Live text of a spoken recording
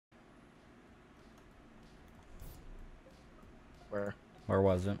Where? Where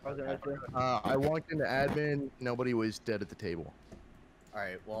was it? I walked into admin. Nobody was dead at the table. All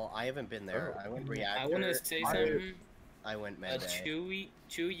right. Well, I haven't been there. I went reactor. I want to say something. I went med. Chewy,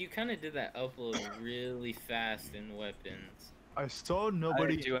 you kind of did that upload really fast in weapons. I saw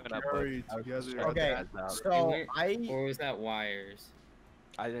nobody carry together. Okay, so or was that wires?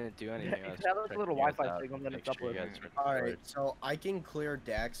 I didn't do anything. That was a little Wi-Fi signal that it's uploading. Alright, so I can clear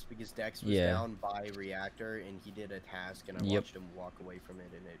Dex because Dex was down by reactor and he did a task and I watched him walk away from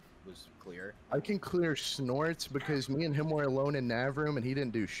it and it was clear. I can clear Snorts because me and him were alone in nav room and he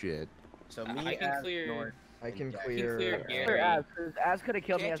didn't do shit. So me, I can clear. Snort, I can clear Az could have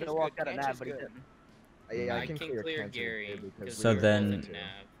killed me as I walked out of nav, but he didn't. Yeah, I can clear Gary. So then.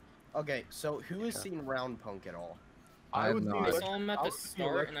 Okay, so who has seen Round Punk at all? I saw him at the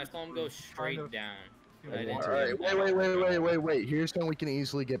start and I saw him go straight down. Alright, wait. Here's when we can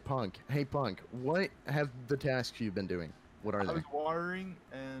easily get Punk. Hey Punk, what have the tasks you've been doing? What are they? I was wiring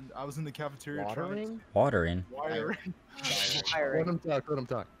and I was in the cafeteria Watering? Wiring. Let him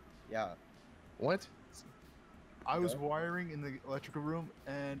talk. Yeah. What? I was wiring in the electrical room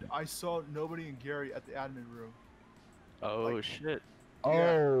and I saw nobody and Gary at the admin room. Oh shit.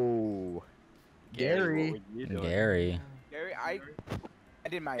 Oh. Gary. Gary, I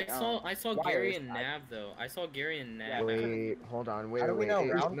did my. I saw Gary and Nav though. I saw Gary and Nav. Wait, hold on. Wait. No.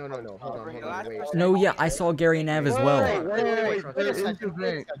 Hold on. Wait. No, yeah, I saw Gary and Nav as well. Wait. There is a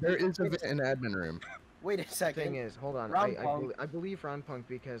vent in admin room. Wait a second. Thing is, hold on. I believe Round Punk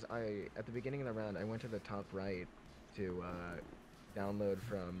because at the beginning of the round I went to the top right to download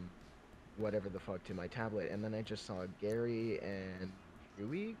from whatever the fuck to my tablet, and then I just saw Gary and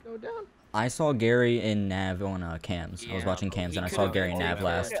Chewy go down. I saw Gary and Nav on cams. I was watching cams and I saw Gary and Nav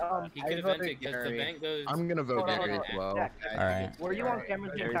last. He could have vented because the vent goes. I'm gonna vote Gary as well. Alright. Were you on camera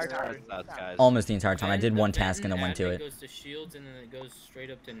the entire time? Almost the entire time. I did one task and then went to it. It goes to shields and then it goes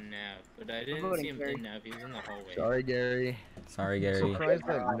straight up to Nav. But I didn't see him in Nav. He was in the hallway. Sorry, Gary. Sorry, Gary. I'm surprised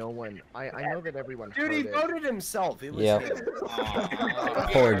that no one. I know that everyone. Dude, he voted himself. It was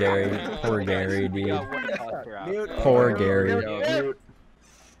Poor Gary. Poor Gary, dude. Poor Gary.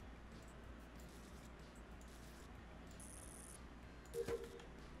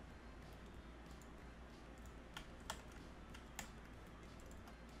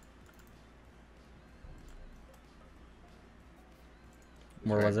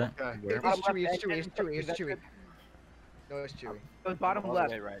 Where was it? It's Chewy. No, it's Chewy. It was bottom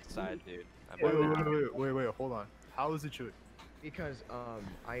left. Right side, dude. Wait, hold on. How is it Chewy? Because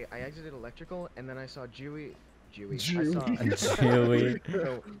I exited electrical and then I saw Chewy.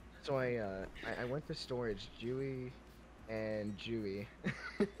 So I went to storage, Chewy and Chewy.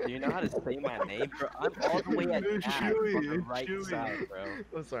 Do you know how to say my name, bro? I'm all the way at the right side, bro.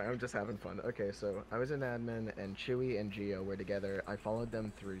 Oh, sorry, I'm just having fun. Okay, so I was in admin, and Chewy and Geo were together. I followed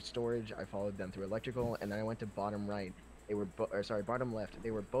them through storage, I followed them through electrical, and then I went to bottom right. They were bottom left.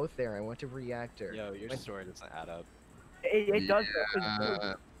 They were both there. I went to reactor. Yo, your story doesn't add up. It does.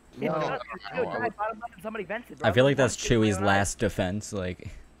 Somebody vented, bro. I feel like that's Chewy's last defense, like.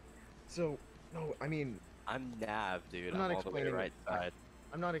 So, no, I mean. I'm Nav, dude. I'm all the way right side.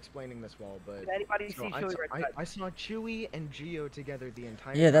 I'm not explaining this well, but I saw Chewy and Geo together the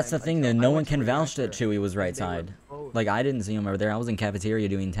entire time. Yeah, that's the thing though. No one can vouch that Chewy was right side. Like I didn't see him over there. I was in cafeteria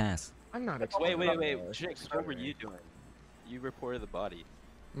doing tasks. I'm not. Wait. Jinx, what were you doing? You reported the body.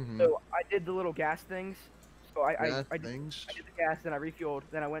 So I did the little gas things. So I did the gas, then I refueled,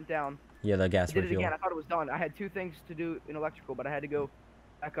 then I went down. Yeah, the gas refuel. Did it again. I thought it was done. I had two things to do in electrical, but I had to go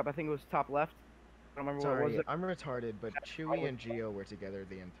back up. I think it was top left. I don't remember what it was. I'm retarded, but Chewy and Geo were together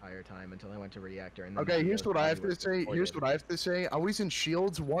the entire time until I went to reactor. And then okay, here's what I have to say. I was in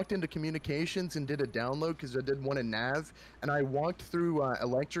Shields, walked into communications, and did a download because I did one in Nav, and I walked through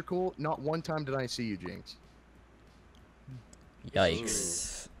electrical. Not one time did I see you, Jinx.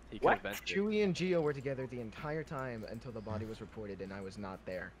 Yikes. What? Chewy and Geo were together the entire time until the body was reported, and I was not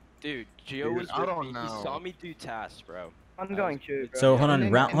there. Dude, Geo was with me. He saw me do tasks, bro. I'm going to. So hold on,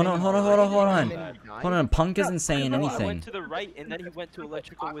 hold on. Punk isn't saying anything. I went to the right, and then he went to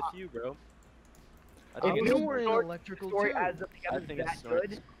electrical with you, bro. If you were in electrical too, I think it's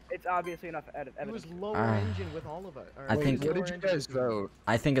good. It's obviously enough evidence. It was lower engine with all of it. I think. What did you guys vote?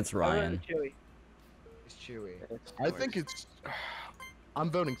 I think it's Ryan. It's Chewy. I think it's. I'm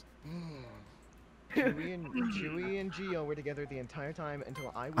voting. Chewy and Geo were together the entire time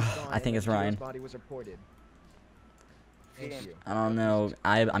until I was gone. I think it's Ryan. Body was reported. I don't know.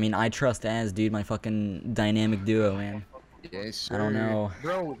 I mean, I trust Az, dude. My fucking dynamic duo, man. Yes, sir. I don't know.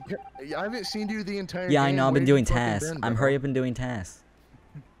 Bro, I haven't seen you the entire Yeah, I game. know. I've been doing tasks. I'm hurry up and doing tasks.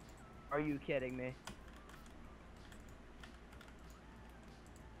 Are you kidding me?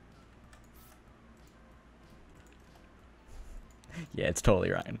 Yeah, it's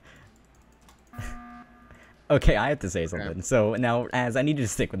totally Ryan. Okay, I have to say something. So now, Az, I need you to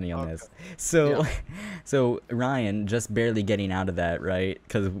stick with me on this. So, so Ryan just barely getting out of that, right?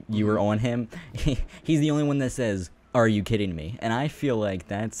 Because you were on him. He's the only one that says, "Are you kidding me?" And I feel like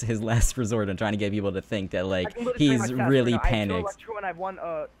that's his last resort on trying to get people to think that like he's really panicked. And I've won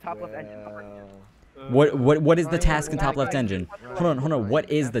top left engine. What is the task in top left engine? Hold on.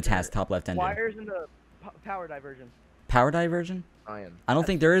 What is the task top left engine? Wires in the power diversion. Power diversion? I don't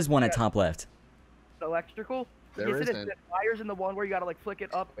think there is one at top left. Electrical? There isn't. The wires in the one where you gotta like flick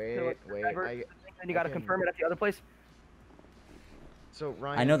it up to like divert, and you gotta confirm it at the other place. So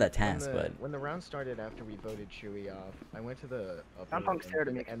Ryan, I know that task, but when the round started after we voted Chewy off, I went to the upper Round stared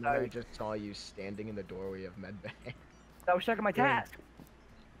at me, and then I just saw you standing in the doorway of medbay. I was checking my task.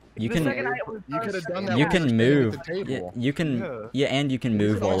 You can could have done that. You can move. Yeah, you can. Yeah, and you can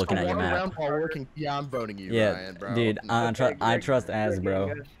move while looking at your map. Yeah, I'm voting you, Yeah, Ryan, bro. dude, I trust Az,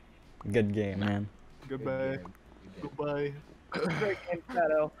 bro. Good game, man. Goodbye. Goodbye. Great game,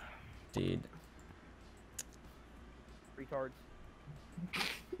 Shadow. Dude. Retards.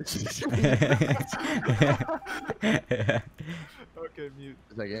 Okay, mute.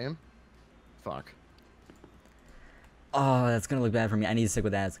 Is that game? Fuck. Oh, that's gonna look bad for me. I need to stick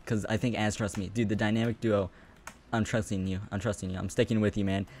with Az, because I think Az trusts me. Dude, the dynamic duo. I'm trusting you. I'm sticking with you,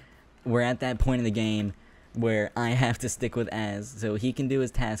 man. We're at that point in the game where I have to stick with Az, so he can do his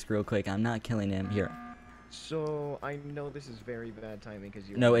task real quick. I'm not killing him. Here. So, I know this is very bad timing because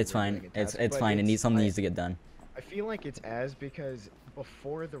you... No, it's fine. It's fine. Something needs to get done. I feel like it's Az because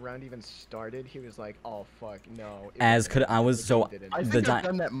before the round even started, he was like, "Oh fuck, no." As could I was so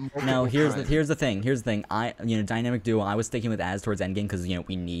now here's the thing. Dynamic duo. I was sticking with Az towards endgame because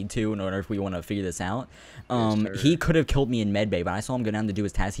we need to in order if we want to figure this out. He could have killed me in medbay, but I saw him go down to do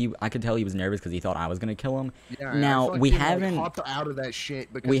his task. I could tell he was nervous because he thought I was gonna kill him. Yeah, now we haven't out of that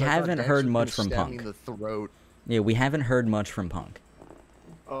shit because we haven't heard much from Punk. Yeah, we haven't heard much from Punk.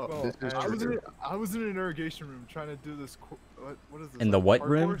 Oh, I was in an irrigation room trying to do this. What is this? In the what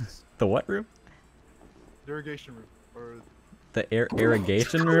room? The what room? The irrigation room. Or the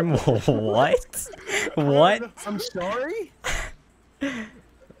irrigation room? What? What? I'm sorry?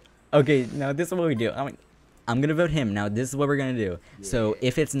 Okay, now this is what we do. I'm gonna vote him. Now this is what we're gonna do. Yeah. So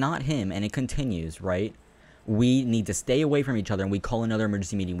if it's not him and it continues, right? We need to stay away from each other and we call another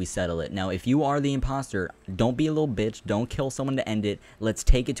emergency meeting. We settle it. Now, if you are the imposter, don't be a little bitch. Don't kill someone to end it. Let's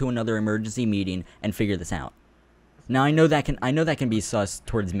take it to another emergency meeting and figure this out. Now, I know that can be sus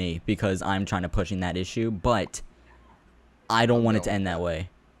towards me because I'm trying to push in that issue, but I don't want it to end that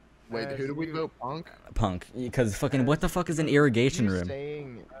way. Wait, who do we vote? Punk? Punk, because fucking what the fuck is an irrigation room?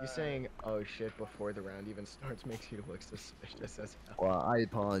 You saying "oh shit" before the round even starts makes you look suspicious as hell. Well, I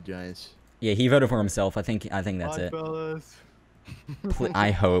apologize. Yeah, he voted for himself. I think that's it. Fellas.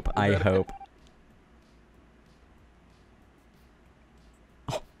 I hope.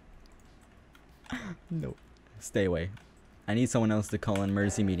 Oh. No. Stay away. I need someone else to call an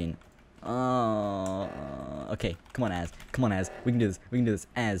emergency meeting. Okay. Come on, Az. We can do this.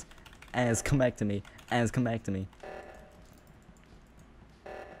 Az, come back to me.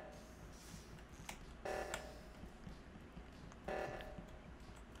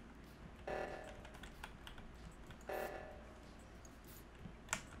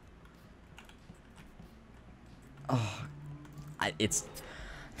 Oh, it's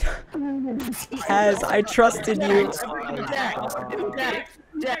Az, I trusted you.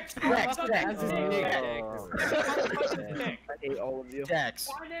 Dex. I hate all of you. Dex,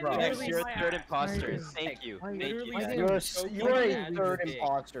 you're a third imposter. Thank you. You're a third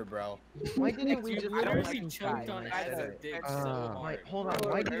imposter, bro. Why didn't we just... literally choked on Az's dick so hard. Hold on.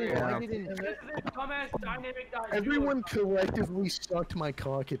 Why didn't... Everyone collectively sucked my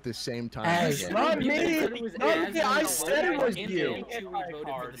cock at the same time. Az, not me. I said it was you.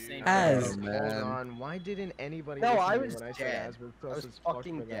 Az. Hold on. Why didn't anybody... No, I was dead. I was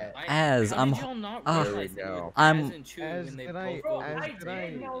fucking dead. Az, I'm... I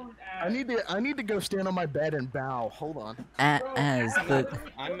need to go stand on my bed and bow. Hold on. Az,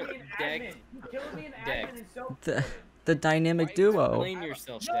 I'm Dex. The dynamic duo. Blame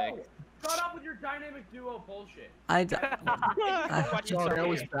yourself, Dex. Shut up with your dynamic duo bullshit. Sorry, I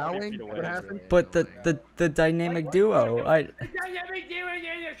was bowing. What happened? But the dynamic duo. I'm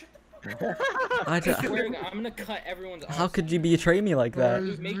gonna cut everyone's. How could you betray me like that?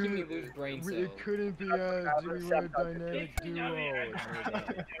 He's making me lose brain cells. It couldn't be us. We were a dynamic duo.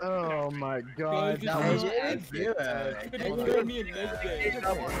 Oh my god. That was good.